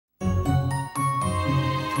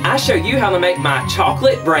I show you how to make my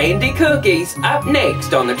chocolate brandy cookies up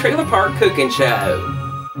next on the Trailer Park Cooking Show.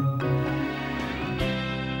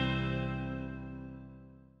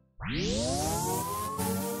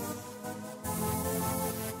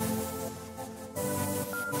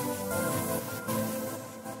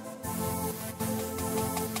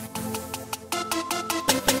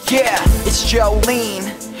 Yeah, it's Jolene,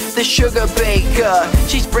 the sugar baker.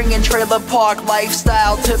 She's bringing trailer park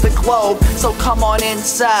lifestyle to the globe. So come on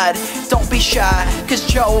inside, don't be shy, cause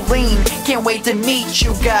Jolene can't wait to meet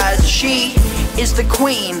you guys. She is the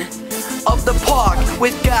queen of the park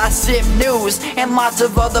with gossip news and lots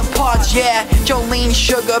of other parts. Yeah, Jolene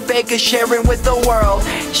Sugar Baker sharing with the world.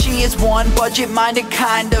 She is one budget-minded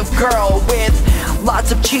kind of girl with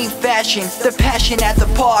lots of cheap fashion. The passion at the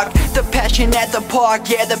park, the passion at the park,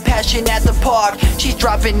 yeah, the passion at the park. She's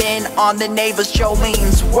dropping in on the neighbors,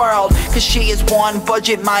 Jolene's world, cause she is one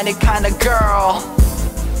budget-minded kind of girl.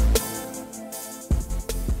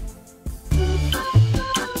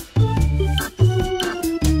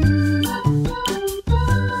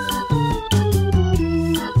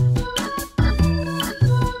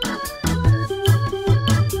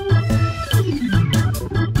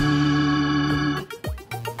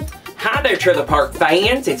 Hi there, Trailer Park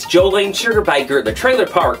fans. It's Jolene Sugar Baker, the Trailer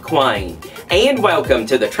Park Queen. And welcome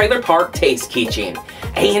to the Trailer Park Test Kitchen.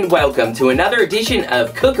 And welcome to another edition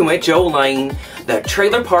of Cooking with Jolene, the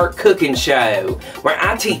Trailer Park Cooking Show, where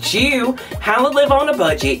I teach you how to live on a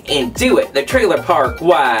budget and do it the Trailer Park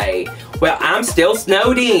way. Well, I'm still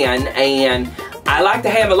snowed in, and I like to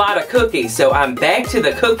have a lot of cookies, so I'm back to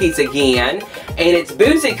the cookies again. And it's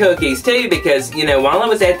boozy cookies too, because, you know, while I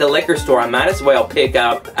was at the liquor store, I might as well pick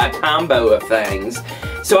up a combo of things.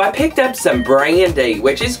 So I picked up some brandy,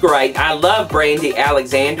 which is great. I love Brandy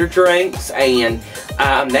Alexander drinks, and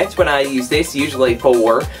that's what I use this usually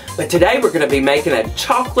for. But today we're going to be making a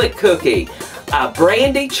chocolate cookie. A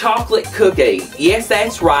brandy chocolate cookie. Yes,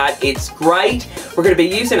 that's right. It's great. We're going to be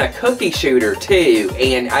using a cookie shooter too.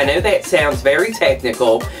 And I know that sounds very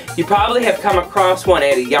technical. You probably have come across one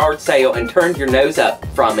at a yard sale and turned your nose up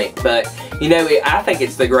from it. But, you know, I think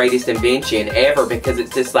it's the greatest invention ever because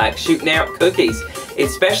it's just like shooting out cookies.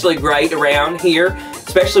 It's especially great around here,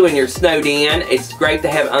 especially when you're snowed in. It's great to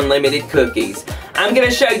have unlimited cookies. I'm going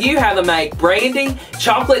to show you how to make brandy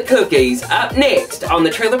chocolate cookies up next on the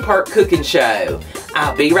Trailer Park Cooking Show.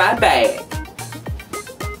 I'll be right back.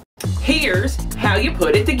 Here's how you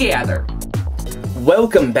put it together.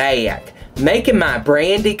 Welcome back. Making my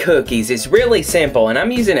brandy cookies is really simple, and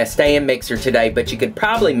I'm using a stand mixer today, but you could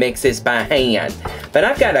probably mix this by hand. But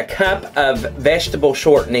I've got a cup of vegetable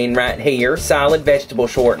shortening right here, solid vegetable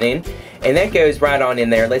shortening, and that goes right on in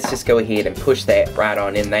there. Let's just go ahead and push that right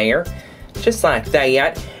on in there. Just like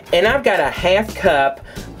that. And I've got a half cup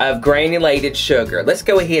of granulated sugar. Let's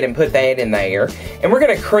go ahead and put that in there. And we're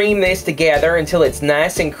going to cream this together until it's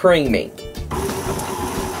nice and creamy.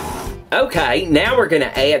 Okay, now we're going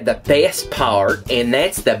to add the best part, and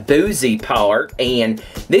that's the boozy part. And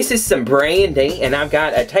this is some brandy, and I've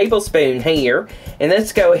got a tablespoon here. And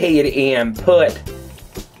let's go ahead and put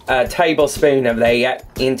a tablespoon of that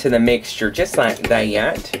into the mixture, just like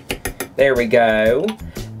that. There we go.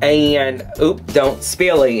 And, oops, don't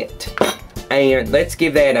spill it. And let's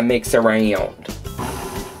give that a mix around.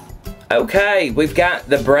 Okay, we've got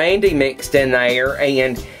the brandy mixed in there.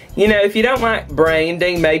 And, you know, if you don't like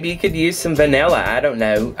brandy, maybe you could use some vanilla. I don't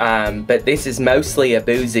know. But this is mostly a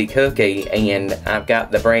boozy cookie. And I've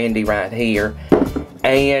got the brandy right here.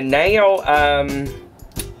 And now,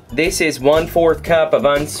 this is 1/4 cup of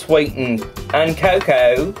unsweetened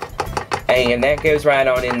uncocoa. And that goes right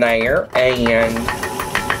on in there. And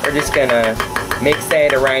we're just gonna mix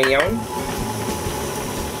that around.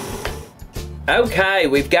 Okay,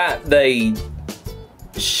 we've got the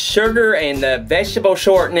sugar and the vegetable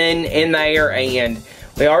shortening in there, and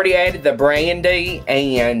we already added the brandy,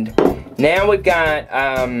 and now we've got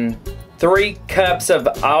 3 cups of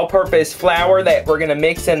all-purpose flour that we're gonna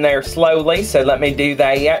mix in there slowly. So let me do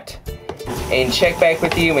that and check back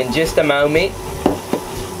with you in just a moment.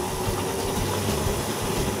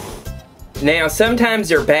 Now, sometimes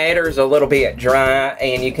your batter's a little bit dry,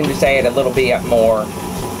 and you can just add a little bit more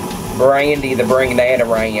brandy to bring that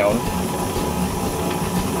around.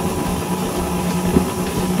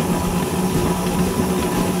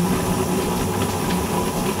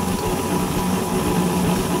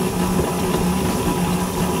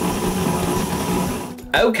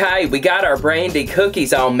 Okay, we got our brandy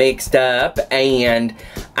cookies all mixed up, and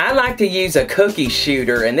I like to use a cookie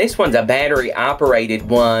shooter, and this one's a battery-operated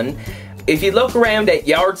one. if you look around at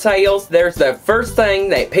yard sales, there's the first thing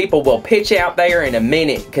that people will pitch out there in a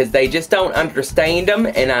minute because they just don't understand them,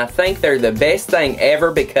 and I think they're the best thing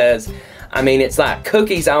ever because, I mean, it's like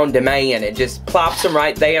cookies on demand. It just plops them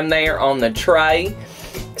right down there on the tray.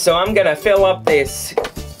 So I'm gonna fill up this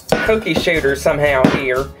cookie shooter somehow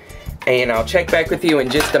here, and I'll check back with you in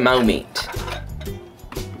just a moment.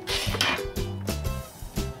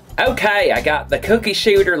 Okay, I got the cookie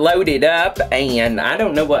shooter loaded up, and I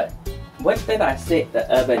don't know what did I set the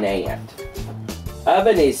oven at?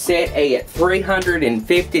 Oven is set at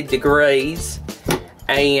 350 degrees,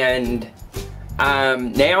 and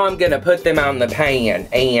now I'm gonna put them on the pan,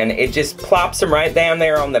 and it just plops them right down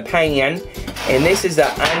there on the pan. And this is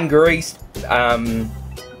an ungreased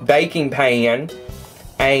baking pan,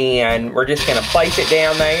 and we're just gonna place it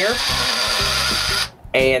down there.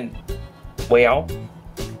 And well,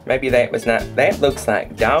 maybe that was not. That looks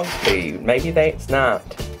like dog food. Maybe that's not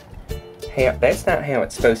how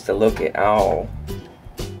it's supposed to look at all.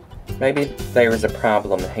 Maybe there was a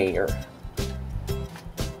problem here.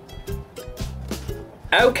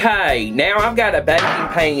 Okay, now I've got a baking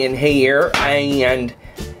pan here, and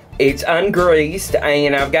it's ungreased,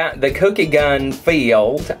 and I've got the cookie gun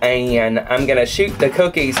filled, and I'm gonna shoot the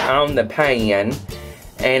cookies on the pan,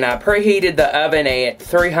 and I preheated the oven at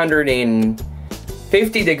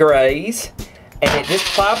 350 degrees, and it just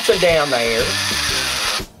plops them down there.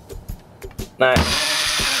 Like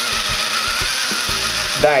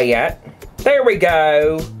that. There we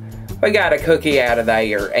go. We got a cookie out of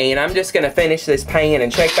there, and I'm just gonna finish this pan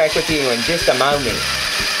and check back with you in just a moment.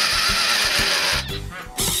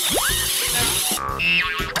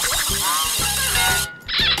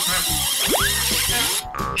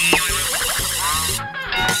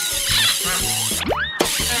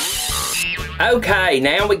 Okay,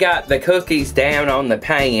 now we got the cookies down on the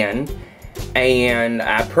pan, and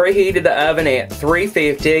I preheated the oven at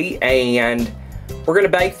 350, and we're gonna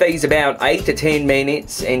bake these about 8 to 10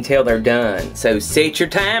 minutes until they're done. So set your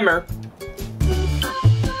timer.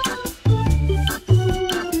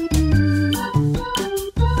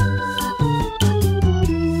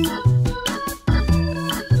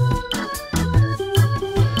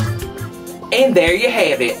 And there you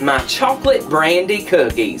have it, my chocolate brandy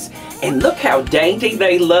cookies. And look how dainty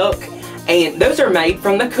they look. And those are made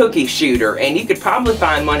from the cookie shooter, and you could probably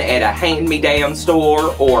find one at a hand-me-down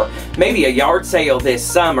store or maybe a yard sale this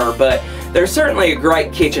summer, but they're certainly a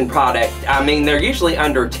great kitchen product. I mean, they're usually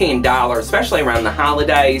under $10, especially around the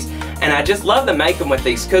holidays, and I just love to make them with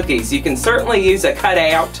these cookies. You can certainly use a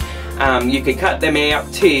cutout. You could cut them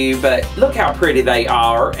out too, but look how pretty they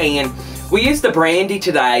are. And we use the brandy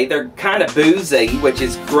today. They're kind of boozy, which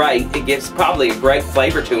is great. It gives probably a great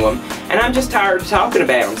flavor to them. And I'm just tired of talking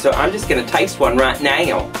about them, so I'm just going to taste one right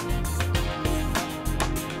now.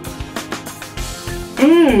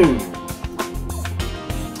 Mmm.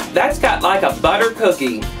 That's got like a butter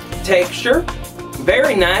cookie texture.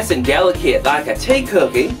 Very nice and delicate, like a tea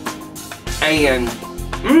cookie. And,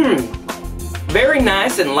 very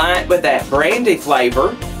nice and light with that brandy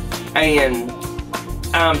flavor. And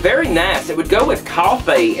very nice. It would go with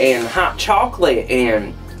coffee and hot chocolate,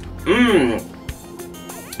 and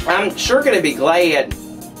I'm sure going to be glad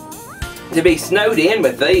to be snowed in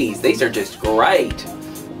with these. These are just great.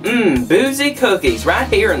 Boozy cookies right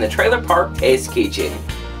here in the Trailer Park Test Kitchen.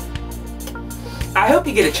 I hope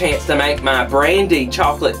you get a chance to make my brandy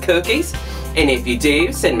chocolate cookies, and if you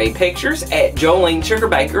do, send me pictures at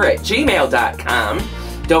jolenesugarbaker@gmail.com.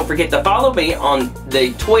 Don't forget to follow me on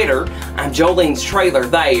the Twitter. I'm Jolene's Trailer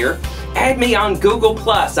there. Add me on Google+.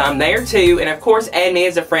 I'm there too. And of course, add me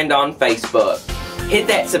as a friend on Facebook. Hit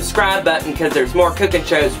that subscribe button because there's more cooking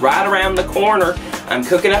shows right around the corner. I'm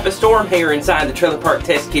cooking up a storm here inside the Trailer Park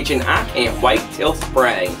Test Kitchen. I can't wait till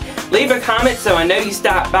spring. Leave a comment so I know you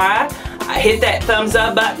stopped by. Hit that thumbs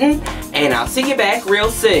up button, and I'll see you back real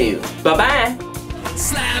soon. Bye-bye.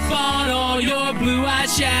 Slap on all your blue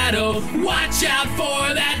eyeshadow. Watch out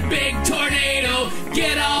for that big tornado.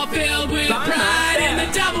 Get all filled with pride in the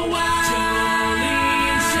double wide.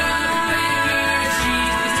 Jolene Sugar Baker,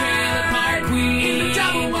 she's the trailer park queen. In the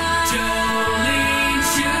double wide. Jolene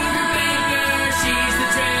Sugar Baker, she's the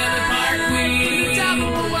trailer park queen. In the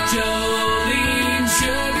double wide. Jolene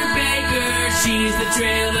Sugar Baker, she's the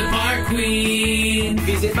trailer park queen.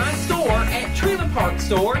 Visit my store at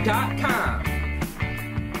trailerparkstore.com.